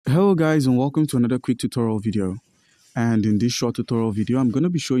Hello guys, and welcome to another quick tutorial video. And in this short tutorial video, I'm going to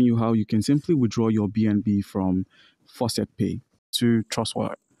be showing you how you can simply withdraw your BNB from FaucetPay to Trust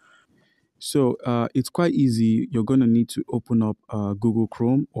Wallet. So it's quite easy. You're going to need to open up Google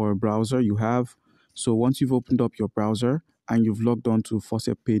Chrome or a browser you have. So once you've opened up your browser and you've logged on to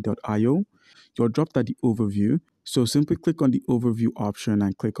faucetpay.io, you're dropped at the overview. So simply click on the overview option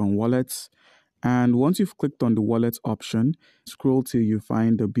and click on wallets. And once you've clicked on the wallet option, scroll till you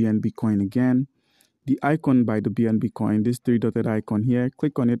find the BNB coin again. The icon by the BNB coin, this three-dotted icon here,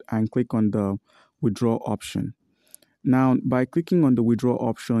 click on it and click on the withdraw option. Now, by clicking on the withdraw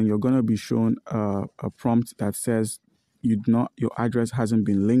option, you're going to be shown a prompt that says your address hasn't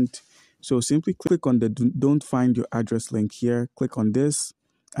been linked. So simply click on the don't find your address link here. Click on this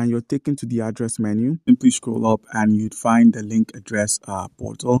and you're taken to the address menu. Simply scroll up and you'd find the link address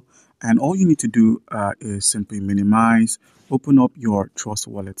portal. And all you need to do is simply minimize, open up your Trust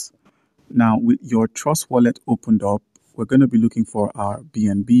Wallet. Now, with your Trust Wallet opened up, we're going to be looking for our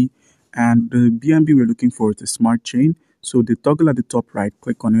BNB. And the BNB we're looking for is a smart chain. So the toggle at the top right,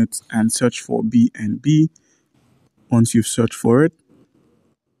 click on it and search for BNB. Once you've searched for it,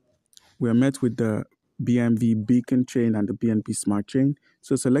 we're met with the BNB beacon chain and the BNB smart chain.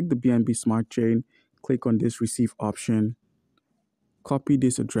 So select the BNB smart chain, click on this receive option, copy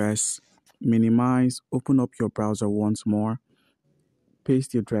this address, minimize, open up your browser once more,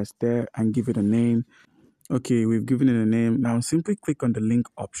 paste the address there and give it a name. Okay, we've given it a name. Now simply click on the link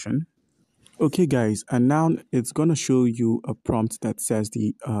option. Okay guys, and now it's going to show you a prompt that says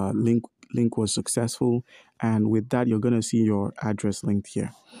the link was successful, and with that you're going to see your address linked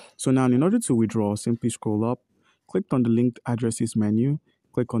here. So now in order to withdraw, simply scroll up, click on the linked addresses menu,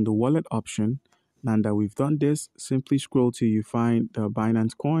 click on the wallet option. Now that we've done this, simply scroll till you find the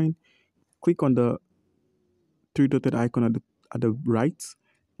Binance coin, click on the three-dotted icon at the right.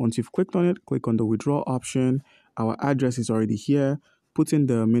 Once you've clicked on it, click on the withdraw option. Our address is already here. Put in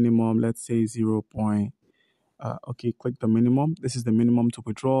the minimum, let's say 0. Okay, click the minimum. This is the minimum to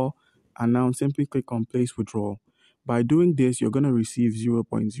withdraw. And now simply click on place withdrawal. By doing this, you're going to receive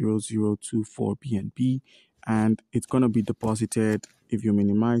 0.0024 BNB, and it's going to be deposited. If you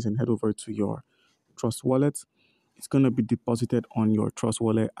minimize and head over to your Trust Wallet, it's going to be deposited on your Trust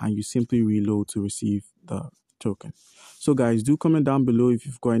Wallet, and you simply reload to receive the token. So guys, do comment down below if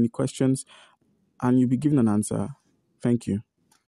you've got any questions and you'll be given an answer. Thank you.